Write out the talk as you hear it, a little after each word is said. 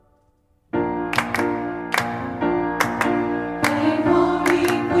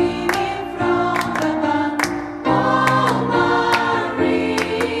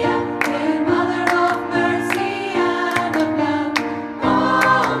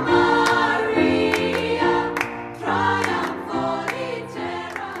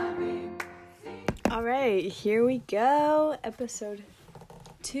Here we go. Episode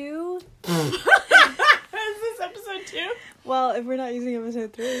 2. Is this episode 2? Well, if we're not using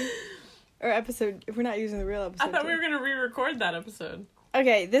episode 3. If we're not using the real episode I thought 2. we were going to re-record that episode.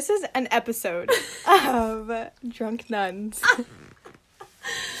 Okay, this is an episode of Drunk Nuns.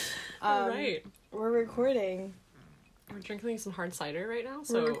 Alright. We're recording. We're drinking some hard cider right now,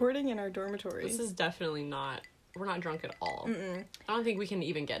 We're recording in our dormitory. this is definitely not... We're not drunk at all. Mm-mm. I don't think we can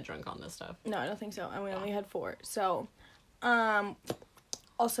even get drunk on this stuff. No, I don't think so. And we only had 4. So,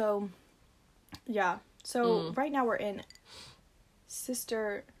 also, yeah. So, right now we're in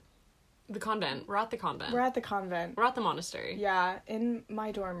The convent. We're at the convent. We're at the convent. We're at the monastery. Yeah, in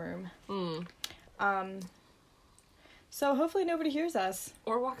my dorm room. Mm. So hopefully nobody hears us.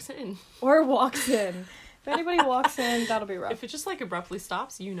 Or walks in. Or walks in. If anybody walks in, that'll be rough. If it just, like, abruptly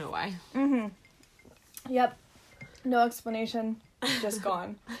stops, you know why. Mm-hmm. Yep. No explanation. Just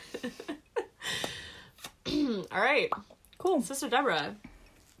gone. Alright. Cool. Sister Deborah.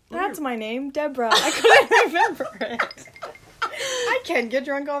 That's my name, Deborah. I couldn't remember it. I can't get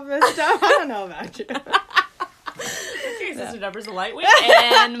drunk off this stuff. I don't know about you. Okay, Sister Deborah's a lightweight,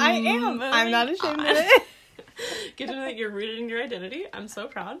 and I am. I'm not ashamed of it. Good to know that you're rooted in your identity. I'm so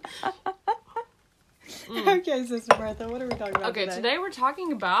proud. Okay, Sister Martha, what are we talking about Okay, today we're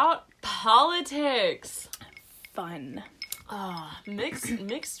talking about politics. Fun.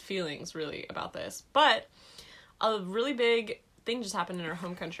 Mixed feelings, really, about this. But a really big thing just happened in our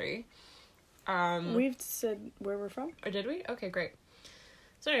home country. We've said where we're from? Or did we? Okay, great.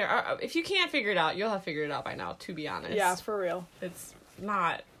 So anyway, if you can't figure it out, you'll have figured it out by now, to be honest. Yeah, for real. It's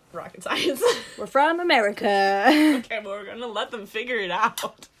not rocket science. We're from America. Okay, but we're gonna let them figure it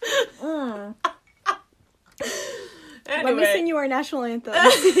out. Anyway, Let me sing you our national anthem.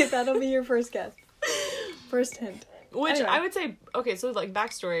 That'll be your first guess. First hint. Which Anyway. I would say, okay, so like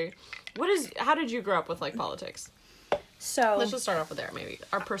backstory, how did you grow up with like politics? So Let's just start off with there, maybe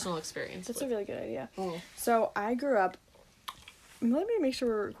our personal experience. that's a really good idea. Mm. So I grew up. Let me make sure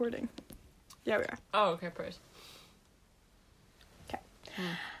we're recording. Yeah, we are. Oh, okay, praise. Okay.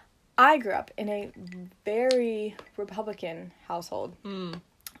 I grew up in a very Republican household.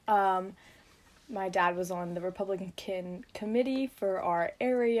 My dad was on the Republican committee for our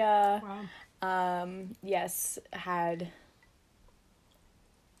area. Wow. Yes, had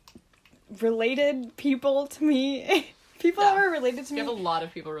related people to me. People that were related to You me. have a lot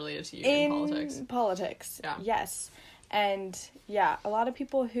of people related to you in politics. Yeah. Yeah. Yes. And yeah, a lot of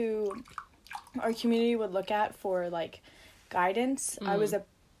people who our community would look at for like guidance. I was a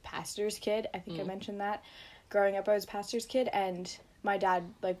pastor's kid. I think I mentioned that. Growing up, I was a pastor's kid, and my dad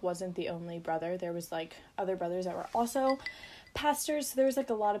like wasn't the only brother. There was like other brothers that were also pastors. So there was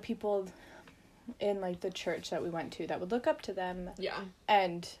like a lot of people in like the church that we went to that would look up to them. Yeah.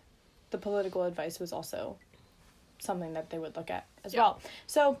 And the political advice was also something that they would look at as well.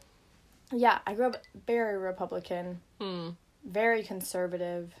 So, yeah, I grew up very Republican, very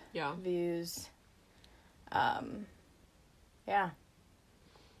conservative views. Yeah.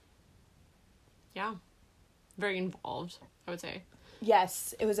 Yeah. Very involved, I would say.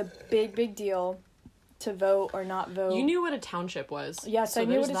 Yes, it was a big, big deal to vote or not vote. You knew what a township was. Yes, so I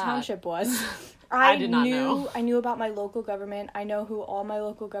knew what a there's that. township was. I did not know. I knew about my local government. I know who all my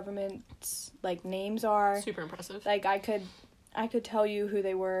local government's like names are. Super impressive. Like I could tell you who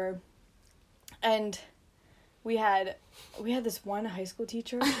they were. And we had this one high school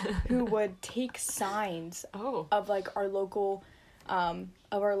teacher who would take signs of like our local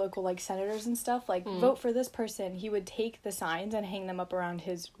like senators and stuff, like vote for this person. He would take the signs and hang them up around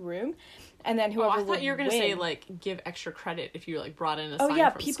his room, and then whoever I thought you were gonna win, say like give extra credit if you like brought in a sign. Oh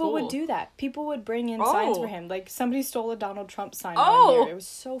yeah, from people school. would do that. People would bring in signs for him. Like somebody stole a Donald Trump sign one Oh! year. It was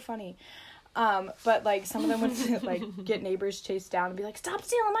so funny. But like some of them would like get neighbors chased down and be like, "Stop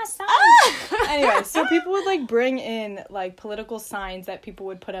stealing my signs!" Anyway, so people would like bring in like political signs that people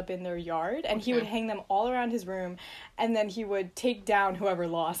would put up in their yard, and he would hang them all around his room, and then he would take down whoever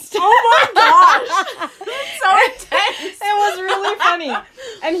lost. Oh my gosh! That's so intense. It was really funny,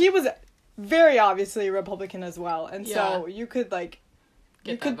 and he was very obviously a Republican as well, and so you could like.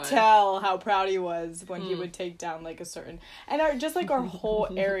 You could tell how proud he was when he would take down, like, a certain... And our whole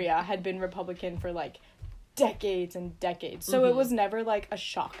area had been Republican for, like, decades and decades. So it was never, like, a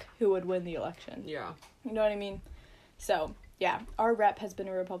shock who would win the election. Yeah. You know what I mean? So, yeah. Our rep has been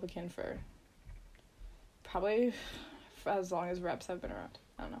a Republican for probably for as long as reps have been around.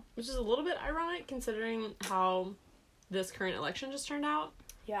 I don't know. Which is a little bit ironic considering how this current election just turned out.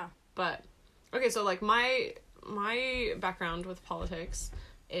 Yeah. But, okay, so, like, my background with politics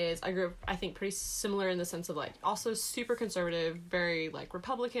is I grew up, I think, pretty similar in the sense of, like, also super conservative, very, like,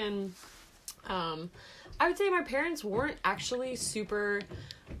 Republican. I would say my parents weren't actually super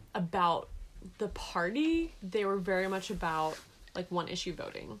about the party. They were very much about, like, one issue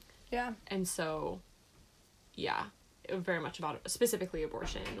voting. Yeah. And so, yeah, it was very much about specifically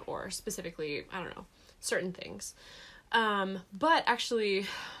abortion or specifically, I don't know, certain things. But actually,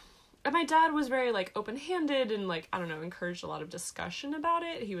 my dad was very, like, open-handed and, like, I don't know, encouraged a lot of discussion about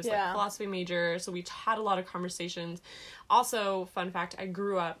it. He was, like, a philosophy major, so we had a lot of conversations. Also, fun fact, I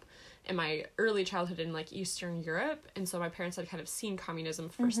grew up in my early childhood in, like, Eastern Europe, and so my parents had kind of seen communism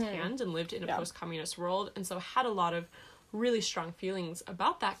firsthand and lived in a post-communist world, and so had a lot of really strong feelings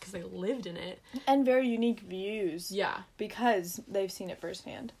about that because they lived in it. And very unique views. Yeah. Because they've seen it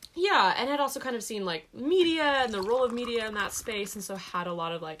firsthand. Yeah, and had also kind of seen, like, media and the role of media in that space, and so had a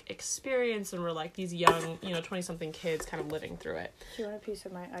lot of, like, experience and were, like, these young, 20-something kids kind of living through it. Do you want a piece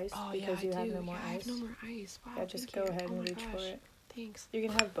of my ice? Oh, because you have no more ice. I have no more ice. Wow, yeah, just go ahead and reach for it. Thanks. You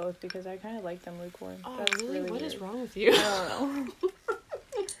can have both because I kind of like them lukewarm. Oh, That's really? What weird. is wrong with you? I don't know.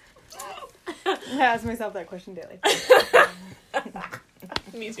 I ask myself that question daily.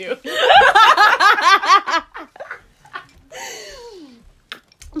 Me too.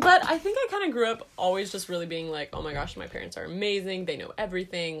 But I think I kind of grew up always just really being like, oh my gosh, my parents are amazing. They know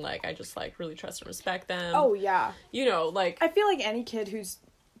everything. Like, I just, like, really trust and respect them. Oh, yeah. Like... I feel like any kid whose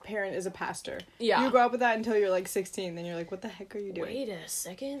parent is a pastor. Yeah. You grow up with that until you're, like, 16. Then you're like, what the heck are you doing? Wait a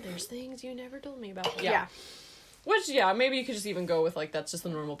second. There's things you never told me about. Yeah. Which, yeah, maybe you could just even go with, like, that's just the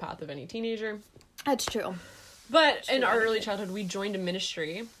normal path of any teenager. That's true. But in our early childhood, we joined a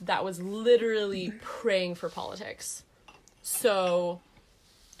ministry that was literally praying for politics. So...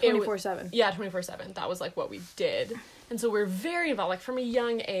 24/7. Yeah, 24/7. That was, like, what we did. And so we're very involved. Like, from a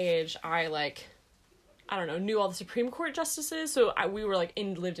young age, I don't know, knew all the Supreme Court justices. So we were, like,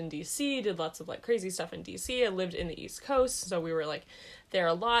 lived in D.C., did lots of, like, crazy stuff in D.C. I lived in the East Coast, so we were, like, there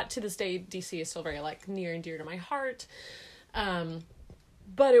a lot. To this day, D.C. is still very, like, near and dear to my heart.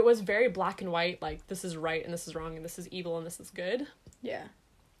 But it was very black and white, like, this is right and this is wrong and this is evil and this is good. Yeah.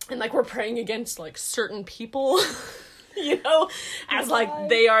 And, like, we're praying against, like, certain people... as like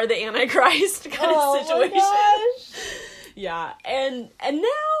they are the Antichrist kind of situation. My gosh. Yeah, and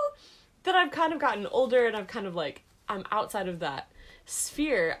now that I've kind of gotten older and I've kind of like I'm outside of that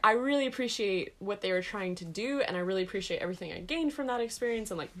sphere, I really appreciate what they were trying to do, and I really appreciate everything I gained from that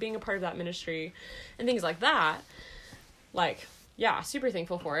experience and like being a part of that ministry and things like that. Like, yeah, super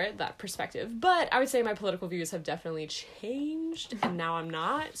thankful for it, that perspective. But I would say my political views have definitely changed, and now I'm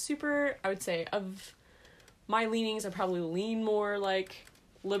not super, I would say, of my leanings, I probably lean more, like,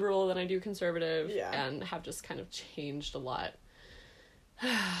 liberal than I do conservative. Yeah. And have just kind of changed a lot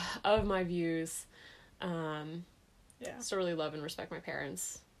of my views. Still really love and respect my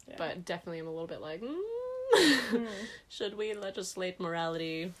parents. Yeah. But definitely I'm a little bit like, should we legislate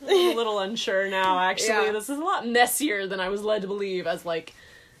morality? I'm a little unsure now, actually. Yeah. This is a lot messier than I was led to believe as, like,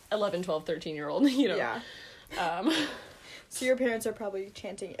 11, 12, 13-year-old, Yeah. So your parents are probably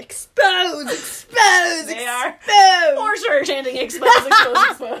chanting, expose, expose, they expose. Are. For sure chanting, expose, expose,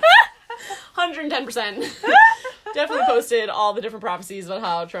 expose. 110%. Definitely posted all the different prophecies about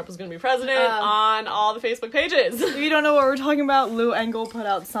how Trump was going to be president on all the Facebook pages. If you don't know what we're talking about, Lou Engle put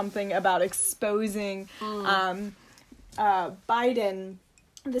out something about exposing Biden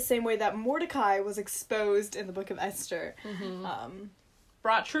the same way that Mordecai was exposed in the Book of Esther. Mm-hmm.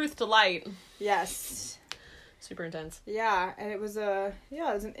 Brought truth to light. Yes. Super intense. Yeah, and it was an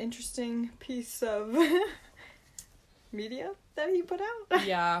interesting piece of media that he put out.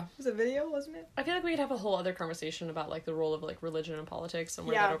 Yeah. It was a video, wasn't it? I feel like we could have a whole other conversation about, like, the role of, like, religion and politics and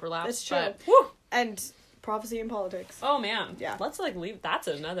where that overlaps. That's true. But, whew! And prophecy and politics. Oh, man. Yeah. Let's, like, leave. That's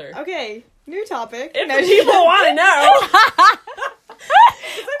another. Okay, new topic. If the people want to know.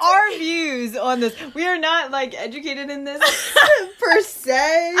 Our views on this. We are not, like, educated in this per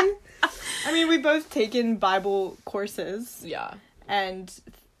se. I mean, we've both taken Bible courses. Yeah. And,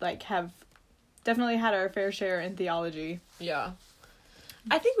 like, have definitely had our fair share in theology. Yeah.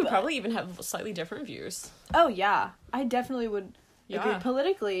 I think we probably even have slightly different views. Oh, yeah. I definitely would agree. Yeah.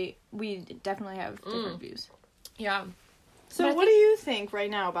 Politically, we definitely have different views. Yeah. So what do you think right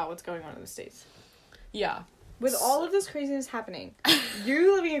now about what's going on in the States? Yeah. With all of this craziness happening,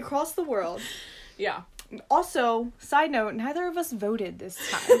 you living across the world. Yeah. Also, side note, neither of us voted this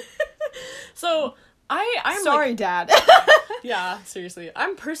time. So, I'm sorry, like, Dad. Yeah, seriously.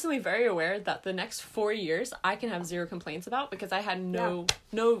 I'm personally very aware that the next 4 years I can have zero complaints about because I had no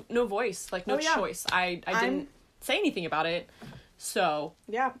voice, like no choice. I didn't say anything about it. So,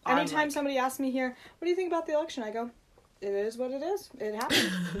 yeah. Anytime somebody asks me here, what do you think about the election? I go, it is what it is. It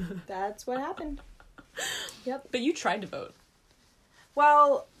happened. That's what happened. Yep. But you tried to vote.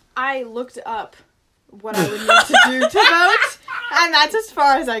 Well, I looked up what I would need to do to vote, and that's as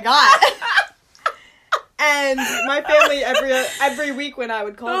far as I got. And my family every week when I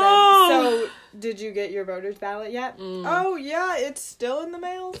would call them, so did you get your voter's ballot yet? Oh yeah, it's still in the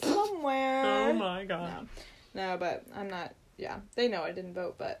mail somewhere. Oh my god. No, but I'm not. Yeah, they know I didn't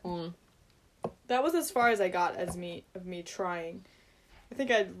vote, but that was as far as I got of me trying. I think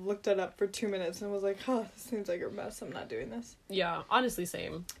I looked it up for 2 minutes and was like, oh, this seems like a mess. I'm not doing this. Yeah, honestly,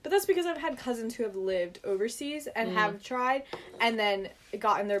 same. But that's because I've had cousins who have lived overseas and have tried and then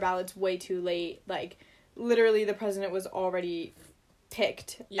gotten their ballots way too late. Like, literally the president was already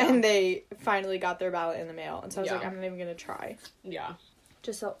picked and they finally got their ballot in the mail. And so I was like, I'm not even going to try. Yeah.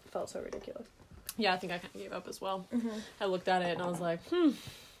 Just felt so ridiculous. Yeah, I think I kind of gave up as well. I looked at it and I was like,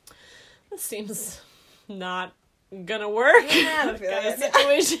 this seems not gonna work. Yeah, I don't feel kind like of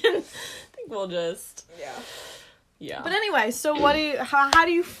situation. I think we'll just... Yeah. But anyway, so how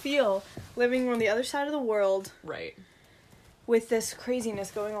do you feel living on the other side of the world? Right. With this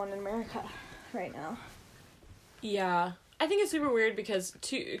craziness going on in America right now? Yeah. I think it's super weird because,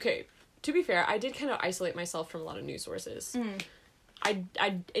 to be fair, I did kind of isolate myself from a lot of news sources.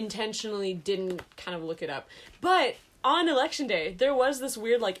 I intentionally didn't kind of look it up. But on election day, there was this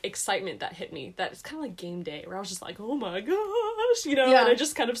weird, like, excitement that hit me. That it's kind of like game day, where I was just like, oh my gosh, you know? Yeah. And I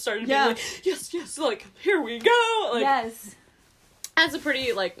just kind of started being like, yes, like, here we go! Like, yes. As a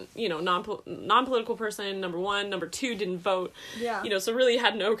pretty, like, you know, non-political person, number one. Number two, didn't vote. Yeah. You know, so really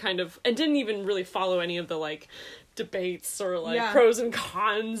had no kind of... And didn't even really follow any of the, like, debates or, like, pros and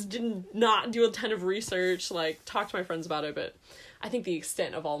cons. Did not do a ton of research. Like, talked to my friends about it, but I think the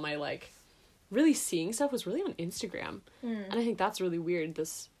extent of all my, like... really seeing stuff was really on Instagram. And I think that's really weird,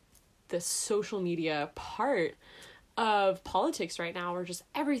 this social media part of politics right now, where just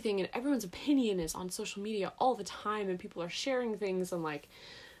everything and everyone's opinion is on social media all the time, and people are sharing things, and like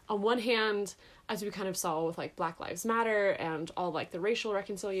on one hand, as we kind of saw with like Black Lives Matter and all like the racial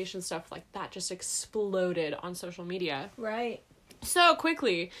reconciliation stuff, like that just exploded on social media. Right. So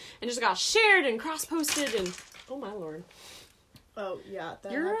quickly, and just got shared and cross-posted, and oh my lord. Oh, yeah,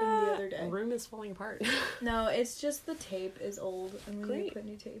 that happened the other day. Your room is falling apart. No, it's just the tape is old, and we need to put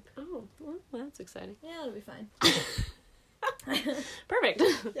new tape. Oh, well, that's exciting. Yeah, it'll be fine. Perfect.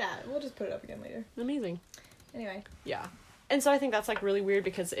 Yeah, we'll just put it up again later. Amazing. Anyway. Yeah. And so I think that's, like, really weird,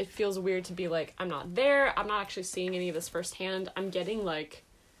 because it feels weird to be like, I'm not there, I'm not actually seeing any of this firsthand, I'm getting, like,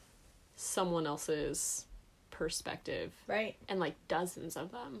 someone else's perspective. Right. And, like, dozens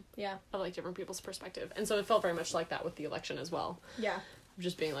of them. Yeah. Of, like, different people's perspective. And so it felt very much like that with the election as well. Yeah.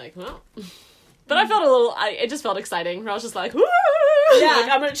 Just being like, well... But I felt it just felt exciting. I was just like, woo! Yeah.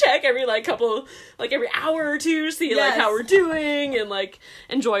 Like, I'm gonna check every, like, every hour or two, see, like, how we're doing, and, like,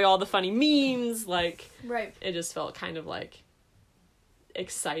 enjoy all the funny memes, like... Right. It just felt kind of, like,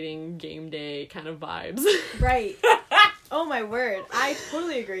 exciting game day kind of vibes. Right. Oh my word. I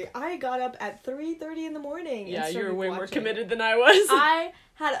totally agree. I got up at 3:30 in the morning. Yeah, you were way more committed than I was. I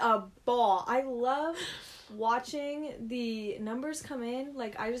had a ball. I love watching the numbers come in.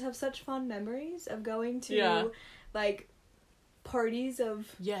 Like, I just have such fond memories of going to, like, parties of...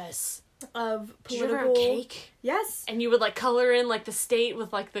 Yes. Of political... Did you ever have cake? Yes. And you would, like, color in, like, the state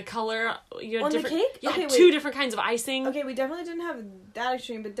with, like, the color... You had on different... the cake? Yeah, okay, two different kinds of icing. Okay, we definitely didn't have that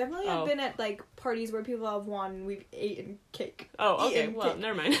extreme, but definitely have been at, like, parties where people have won and we've eaten cake. Oh, okay. Well,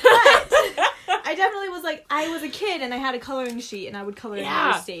 never mind. But I definitely was, like, I was a kid and I had a coloring sheet and I would color in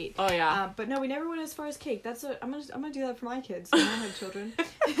every state. Oh, yeah. But no, we never went as far as cake. That's what... I'm gonna do that for my kids when I have children.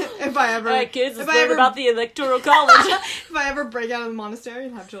 If I ever... Alright, kids, let's learn about the Electoral College. If I ever break out of the monastery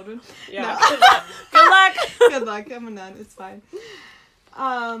and have children. Yeah. No. Good luck. Good luck. I'm a nun. It's fine.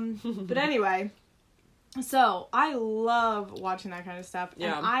 But anyway, so I love watching that kind of stuff.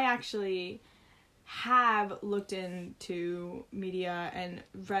 Yeah. And I actually have looked into media and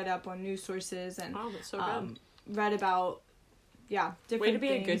read up on news sources and that's so good. read about different Way to be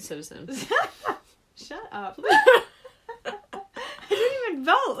things. a good citizen. Shut up. I didn't even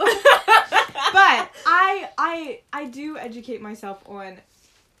vote. But I do educate myself on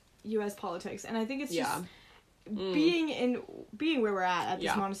U.S. politics, and I think it's just being where we're at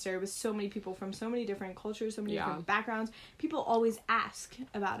this monastery with so many people from so many different cultures, so many different backgrounds. People always ask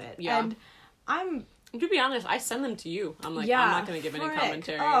about it, and to be honest, I send them to you. I'm like, I'm not going to give any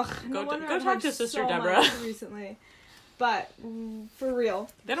commentary. Ugh, go talk to Sister Deborah recently. But for real,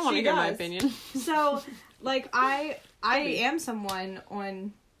 they don't want to hear my opinion. So, like, I am someone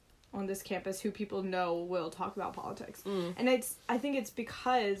on this campus who people know will talk about politics. And I think it's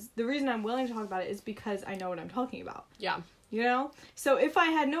because the reason I'm willing to talk about it is because I know what I'm talking about. Yeah. You know? So if I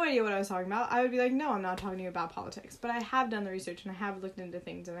had no idea what I was talking about, I would be like, no, I'm not talking to you about politics. But I have done the research and I have looked into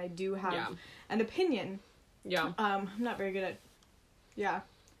things and I do have an opinion. Yeah. I'm not very good at,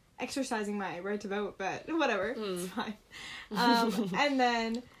 exercising my right to vote, but whatever. It's fine. And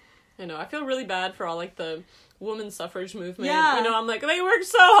then... I know. I feel really bad for all, like, the women's suffrage movement. Yeah. You know, I'm like, they worked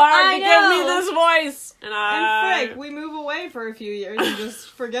so hard to give me this voice. And frick, we move away for a few years and just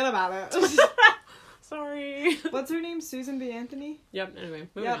forget about it. Sorry. What's her name? Susan B. Anthony? Yep, anyway,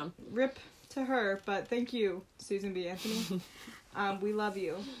 moving on. Rip to her, but thank you, Susan B. Anthony. We love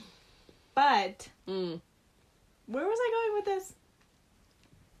you. But, where was I going with this?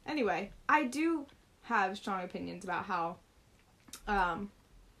 Anyway, I do have strong opinions about how,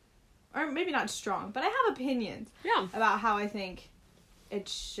 or maybe not strong, but I have opinions about how I think it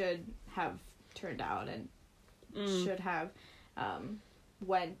should have turned out and should have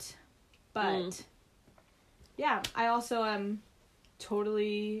went. But, yeah, I also am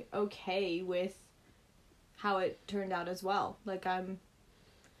totally okay with how it turned out as well. Like,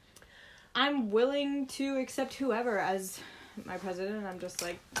 I'm willing to accept whoever as my president, and I'm just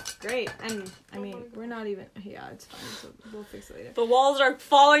like, great. And I mean, we're not even, it's fine, so we'll fix it later. The walls are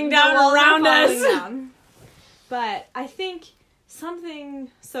falling down around us. But I think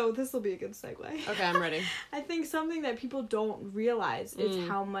something, so this will be a good segue. Okay, I'm ready. I think something that people don't realize is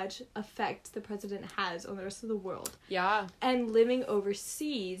how much effect the president has on the rest of the world. Yeah. And living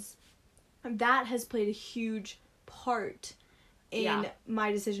overseas, that has played a huge part in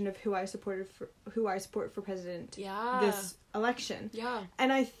my decision of who I support for president this election. Yeah.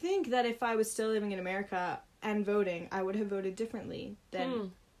 And I think that if I was still living in America and voting, I would have voted differently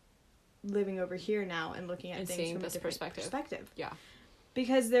than living over here now and looking at things from a different perspective. Yeah.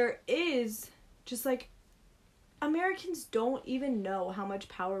 Because there is just like, Americans don't even know how much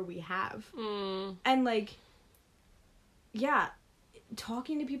power we have. And like,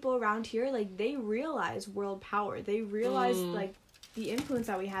 talking to people around here, like, they realize world power. They realize like the influence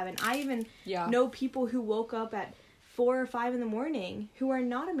that we have. And I even know people who woke up at 4 or 5 in the morning who are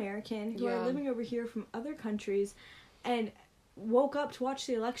not American, who are living over here from other countries, and woke up to watch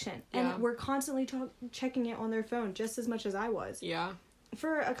the election and were constantly checking it on their phone just as much as I was. Yeah.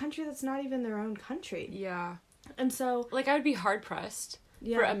 For a country that's not even their own country. Yeah. And so, like, I would be hard pressed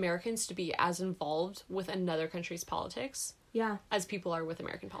for Americans to be as involved with another country's politics as people are with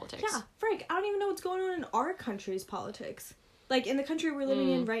American politics. Yeah. Frank, I don't even know what's going on in our country's politics. Like, in the country we're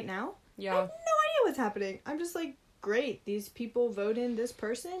living in right now. Yeah. I have no idea what's happening. I'm just like, great, these people vote in this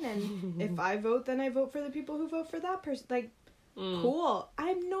person, and if I vote, then I vote for the people who vote for that person. Like, cool. I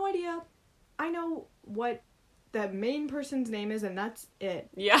have no idea. I know what the main person's name is, and that's it.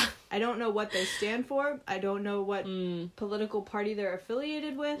 Yeah. I don't know what they stand for. I don't know what political party they're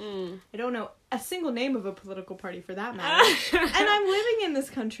affiliated with. I don't know a single name of a political party, for that matter. And I'm living in this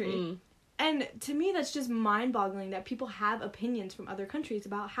country. And to me, that's just mind-boggling that people have opinions from other countries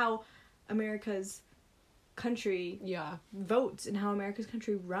about how America's country votes and how America's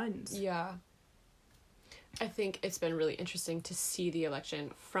country runs. Yeah. I think it's been really interesting to see the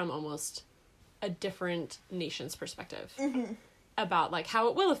election from almost a different nation's perspective about, like, how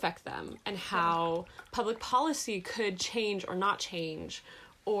it will affect them and how public policy could change or not change,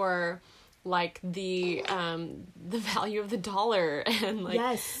 or like the value of the dollar and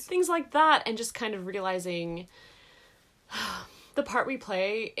like things like that, and just kind of realizing the part we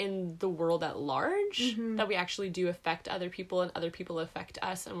play in the world at large, that we actually do affect other people and other people affect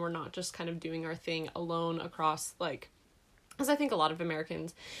us, and we're not just kind of doing our thing alone across, like, because I think a lot of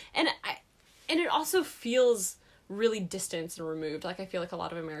Americans, and it also feels really distant and removed. Like, I feel like a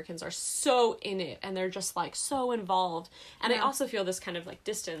lot of Americans are so in it and they're just like so involved. And I also feel this kind of like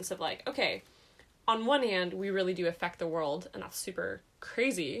distance of like, okay, on one hand, we really do affect the world, and that's super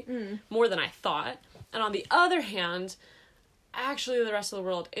crazy, more than I thought. And on the other hand, actually the rest of the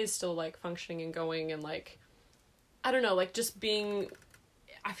world is still like functioning and going, and like, I don't know, like just being,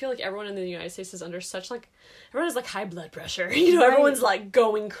 I feel like everyone in the United States is under such like, everyone has like high blood pressure, you know, everyone's like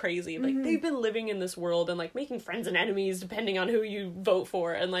going crazy, like they've been living in this world and like making friends and enemies depending on who you vote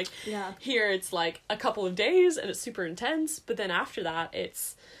for, and like here it's like a couple of days and it's super intense, but then after that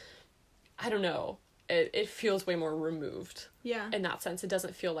it's, I don't know, it feels way more removed. Yeah. In that sense, it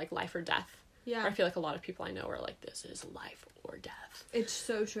doesn't feel like life or death. Yeah. Or I feel like a lot of people I know are like, this is life or death. It's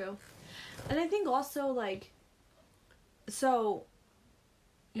so true. And I think also, like, so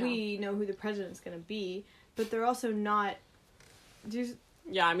we know who the president's gonna be, but they're also not.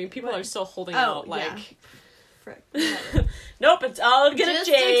 I mean, people are still holding out, like. Frick. Nope, it's all gonna just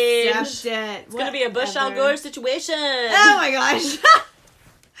change. Accept it. It's gonna be a Bush Al Gore situation. Oh my gosh.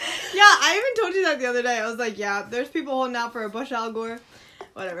 Yeah, I even told you that the other day. I was like, yeah, there's people holding out for a Bush Al Gore.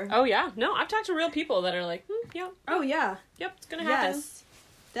 Whatever. Oh, yeah. No, I've talked to real people that are like, yeah. Oh, yeah. Yep, it's gonna happen. Yes.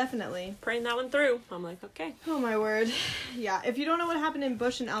 Definitely. Praying that one through. I'm like, okay. Oh, my word. Yeah, if you don't know what happened in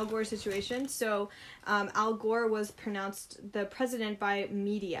Bush and Al Gore situation, so Al Gore was pronounced the president by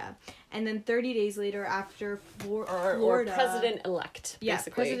media. And then 30 days later after Florida... Or president-elect, basically. Yeah,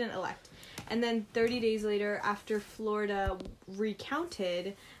 president-elect. And then 30 days later after Florida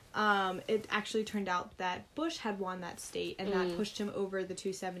recounted... it actually turned out that Bush had won that state, and that pushed him over the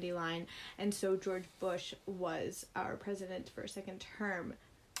 270 line, and so George Bush was our president for a second term.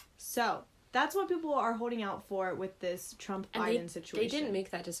 So, that's what people are holding out for with this Trump-Biden situation. They didn't make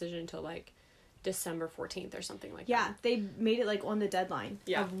that decision until, like, December 14th or something like that. Yeah, they made it, like, on the deadline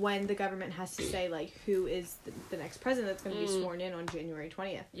of when the government has to say, like, who is the next president that's going to be sworn in on January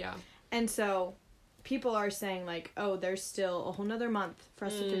 20th. Yeah. And so... people are saying, like, oh, there's still a whole nother month for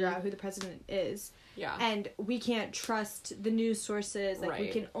us to figure out who the president is. Yeah. And we can't trust the news sources. Like, we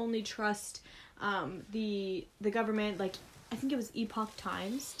Right. can only trust the government. Like, I think it was Epoch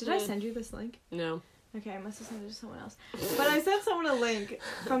Times. Did I send you this link? No. Okay, I must have sent it to someone else. But I sent someone a link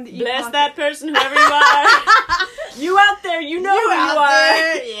from the Bless Epoch... that person, whoever you are. You out there, you know who you are.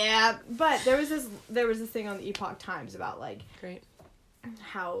 There. Yeah. But there was this thing on the Epoch Times about, like... Great.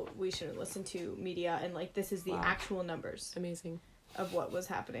 how we shouldn't listen to media, and like this is the actual numbers Amazing of what was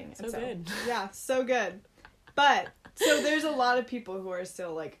happening. So good. Yeah, so good. But so there's a lot of people who are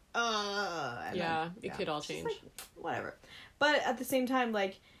still like and yeah, then, it could all change, like, whatever. But at the same time,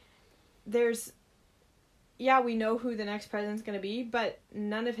 like, we know who the next president's gonna be, but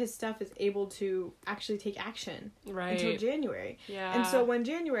none of his stuff is able to actually take action until January. Yeah. And so when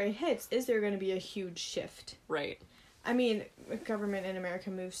January hits, is there gonna be a huge shift? Right. I mean, government in America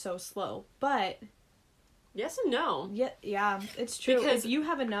moves so slow, but... yes and no. Yeah, it's true. Because if you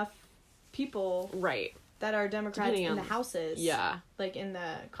have enough people right. that are Democrats Depending in on the houses, like in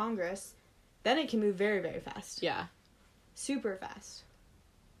the Congress, then it can move very, very fast. Yeah. Super fast.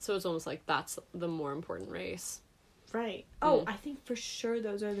 So it's almost like that's the more important race. Right. Oh, I think for sure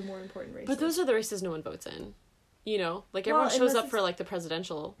those are the more important races. But those are the races no one votes in. You know? Like, everyone shows up for, like, the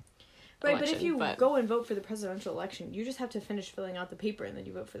presidential right, election, but if you go and vote for the presidential election, you just have to finish filling out the paper and then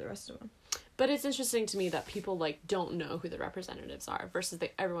you vote for the rest of them. But it's interesting to me that people, like, don't know who the representatives are versus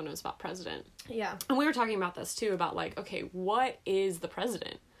everyone knows about president. Yeah. And we were talking about this, too, about, like, okay, what is the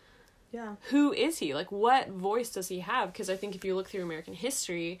president? Yeah. Who is he? Like, what voice does he have? Because I think if you look through American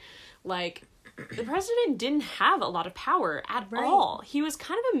history, like, the president didn't have a lot of power at all. He was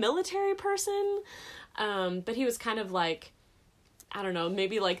kind of a military person, but he was kind of, like... I don't know,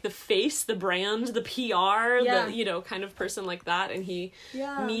 maybe like the face, the brand, the PR, the, you know, kind of person like that. And he,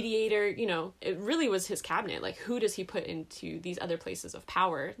 mediator, you know, it really was his cabinet. Like, who does he put into these other places of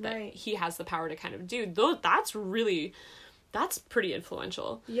power that he has the power to kind of do? That's pretty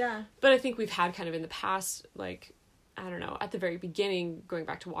influential. Yeah. But I think we've had kind of in the past, like, I don't know, at the very beginning, going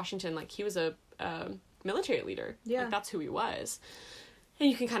back to Washington, like, he was a military leader. Yeah. Like, that's who he was. And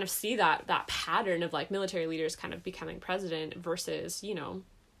you can kind of see that pattern of, like, military leaders kind of becoming president versus, you know,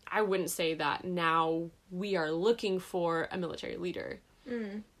 I wouldn't say that now we are looking for a military leader.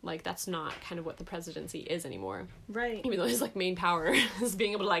 Like, that's not kind of what the presidency is anymore. Right. Even though his, like, main power is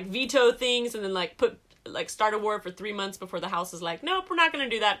being able to, like, veto things and then, like, start a war for 3 months before the House is like, nope, we're not going to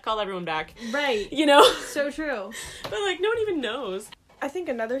do that. Call everyone back. Right. You know? So true. But, like, no one even knows. I think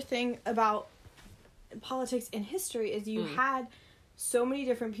another thing about politics in history is you had... so many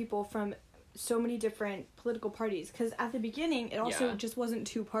different people from so many different political parties, because at the beginning it also just wasn't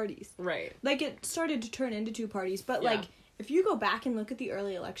two parties, right? Like, it started to turn into two parties, but like, if you go back and look at the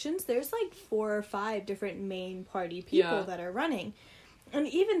early elections, there's like 4 or 5 different main party people that are running, and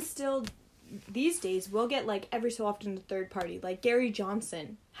even still these days we'll get like every so often the third party. Like, Gary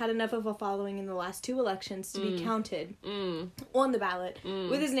Johnson had enough of a following in the last 2 elections to be counted on the ballot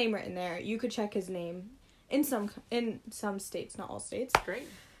with his name written there. You could check his name in some states, not all states. Great.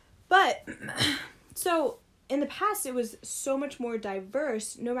 But, so, in the past, it was so much more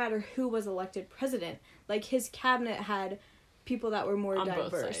diverse, no matter who was elected president. Like, his cabinet had people that were more on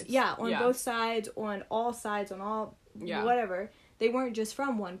diverse. Both sides. Yeah, on both sides, on all, whatever. They weren't just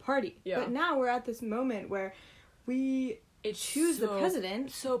from one party. Yeah. But now we're at this moment where we choose the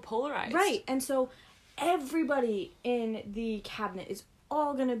president. So polarized. Right, and so everybody in the cabinet is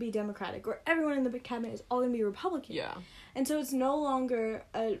all going to be Democratic, or everyone in the cabinet is all going to be Republican. Yeah. And so it's no longer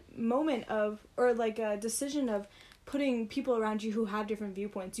a moment of, or like a decision of putting people around you who have different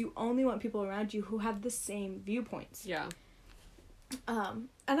viewpoints. You only want people around you who have the same viewpoints. Yeah. And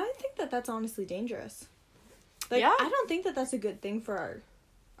I think that that's honestly dangerous. Like, yeah. I don't think that that's a good thing for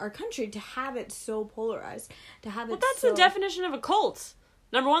our country to have it so polarized, to have it. Well, that's the definition of a cult.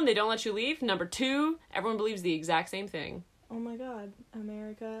 Number 1, they don't let you leave. Number 2, everyone believes the exact same thing. Oh my God,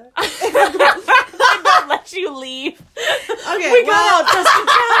 America! They don't let you leave. Okay, we got out just in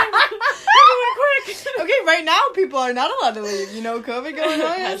time. Quick. Okay, right now people are not allowed to leave. You know, COVID going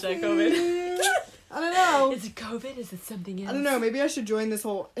on. Hashtag COVID. I don't know. Is it COVID? Is it something else? I don't know. Maybe I should join this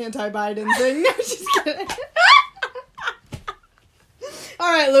whole anti-Biden thing. No, just kidding.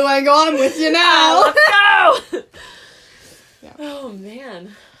 All right, Luango, I'm with you now. Let's go. Yeah. Oh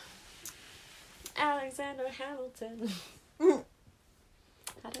man, Alexander Hamilton.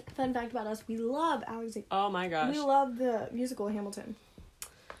 Fun fact about us: we love Alexander. Oh my gosh, We love the musical Hamilton.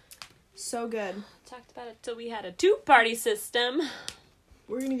 So good. talked about it till we had a 2-party system.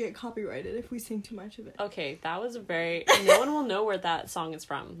 We're gonna get copyrighted if we sing too much of it. Okay, that was no one will know where that song is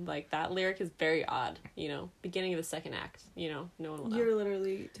from. Like, that lyric is very odd, you know. Beginning of the second act, you know, no one will know. You're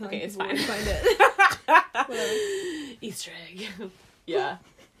literally telling Okay, it's people fine. where to find it. Whatever. Easter egg. Yeah.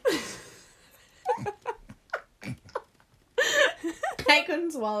 I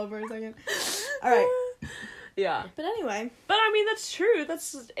couldn't swallow for a second. Alright. Yeah. But anyway. But I mean, that's true.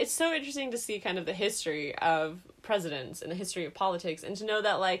 It's so interesting to see kind of the history of presidents and the history of politics, and to know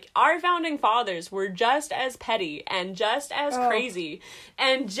that, like, our founding fathers were just as petty and just as crazy,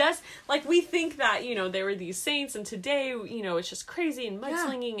 and just like, we think that, you know, they were these saints, and today, you know, it's just crazy and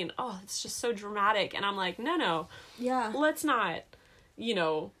mudslinging and it's just so dramatic. And I'm like, no, let's not, you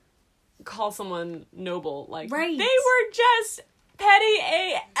know, call someone noble. Like, they were just petty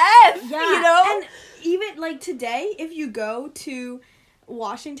AF, you know? And even, like, today, if you go to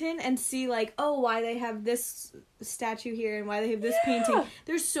Washington and see, like, oh, why they have this statue here and why they have this painting,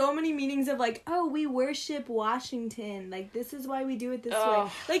 there's so many meanings of, like, oh, we worship Washington, like, this is why we do it this way.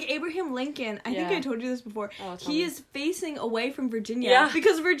 Like, Abraham Lincoln, I think I told you this before, he is facing away from Virginia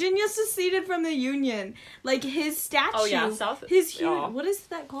because Virginia seceded from the Union. Like, his statue, his huge, what is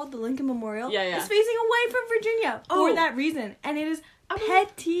that called, the Lincoln Memorial, is facing away from Virginia for that reason, and it is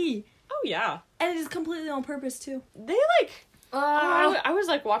petty. And it is completely on purpose too. They, like, I was,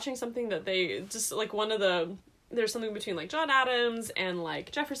 like, watching something that they just, like, there's something between, like, John Adams and,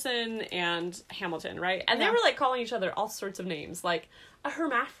 like, Jefferson and Hamilton, right? And they were, like, calling each other all sorts of names, like a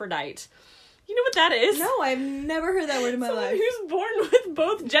hermaphrodite. You know what that is? No, I've never heard that word in my life. Who's born with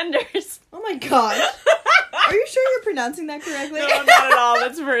both genders. Oh my god. Are you sure you're pronouncing that correctly? No, not at all.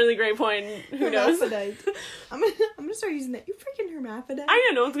 That's a really great point. Who knows? Hermaphrodite. I'm gonna start using that. You freaking hermaphrodite. I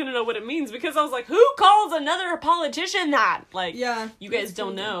know no one's gonna know what it means, because I was like, who calls another politician that? Like, you guys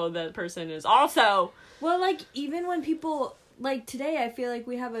don't know that person is also... Well, like, even when people... Like, today, I feel like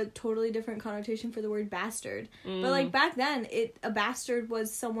we have a totally different connotation for the word bastard. But, like, back then, a bastard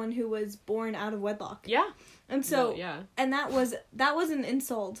was someone who was born out of wedlock. Yeah. And so... And that was an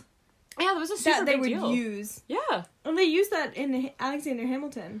insult. Yeah, that was a super big deal. That they would use. Yeah. And they used that in Alexander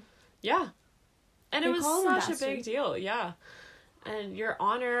Hamilton. Yeah. And it was such a big deal. Yeah. And your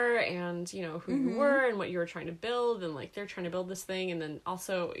honor and, you know, who you were and what you were trying to build, and, like, they're trying to build this thing, and then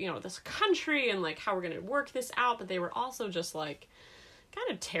also, you know, this country and, like, how we're going to work this out. But they were also just, like,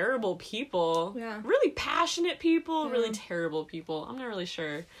 kind of terrible people. Yeah. Really passionate people, really terrible people. I'm not really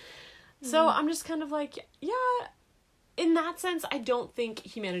sure. So I'm just kind of like, in that sense, I don't think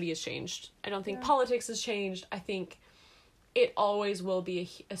humanity has changed. I don't think politics has changed. I think it always will be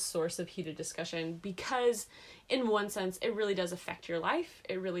a source of heated discussion, because in one sense, it really does affect your life.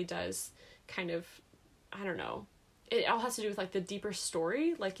 It really does kind of, I don't know, it all has to do with, like, the deeper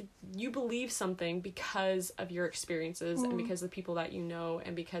story. Like, you believe something because of your experiences and because of the people that you know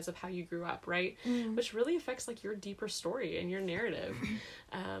and because of how you grew up, right? Which really affects, like, your deeper story and your narrative,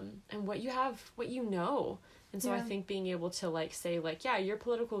 and what you have, what you know. And so I think being able to, like, say, like, yeah, your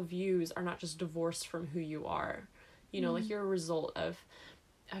political views are not just divorced from who you are. You know, like, you're a result of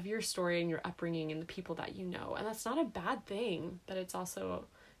your story and your upbringing and the people that you know. And that's not a bad thing, but it's also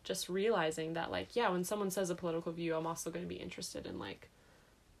just realizing that, like, yeah, when someone says a political view, I'm also going to be interested in, like,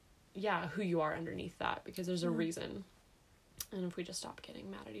 who you are underneath that, because there's a reason. And if we just stop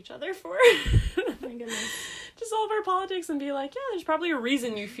getting mad at each other for My goodness. just all of our politics and be like, yeah, there's probably a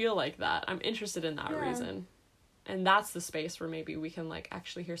reason you feel like that. I'm interested in that reason. And that's the space where maybe we can, like,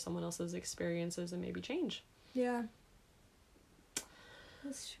 actually hear someone else's experiences and maybe change. Yeah.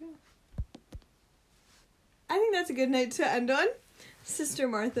 That's true. I think that's a good night to end on. Sister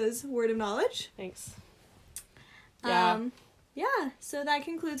Martha's word of knowledge. Thanks. Yeah, so that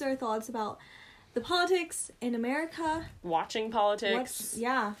concludes our thoughts about the politics in America. Watching politics.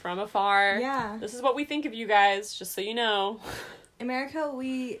 Yeah. From afar. Yeah. This is what we think of you guys, just so you know. America,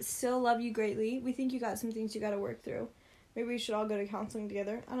 we still love you greatly. We think you got some things you gotta work through. Maybe we should all go to counseling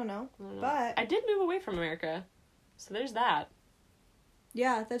together. I don't know. But I did move away from America. So there's that.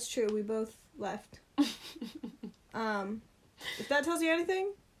 Yeah, that's true. We both left. If that tells you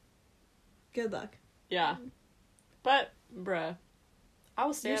anything, good luck. Yeah. But, bruh, I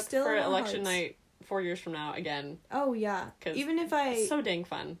will stay up for election night 4 years from now again. Oh, yeah. Even if it's so dang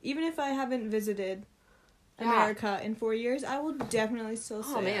fun. Even if I haven't visited America in 4 years, I will definitely still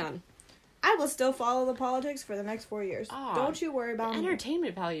stay. Oh, man. I will still follow the politics for the next 4 years. Oh, don't you worry about me.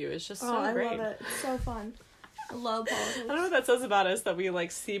 Entertainment value is just so great. I love it. It's so fun. I love politics. I don't know what that says about us, that we,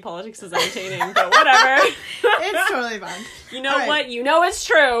 like, see politics as entertaining, but whatever. It's totally fun. You know what? You know it's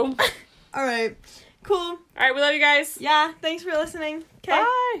true. All right. Cool. All right, we love you guys. Yeah, thanks for listening. Okay.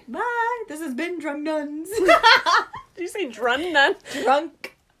 Bye. Bye. This has been Drunk Nuns. Did you say drunk nun?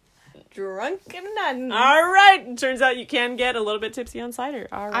 Drunken Nuns. All right. Turns out you can get a little bit tipsy on cider.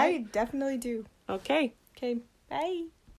 All right. I definitely do. Okay. Okay. Bye.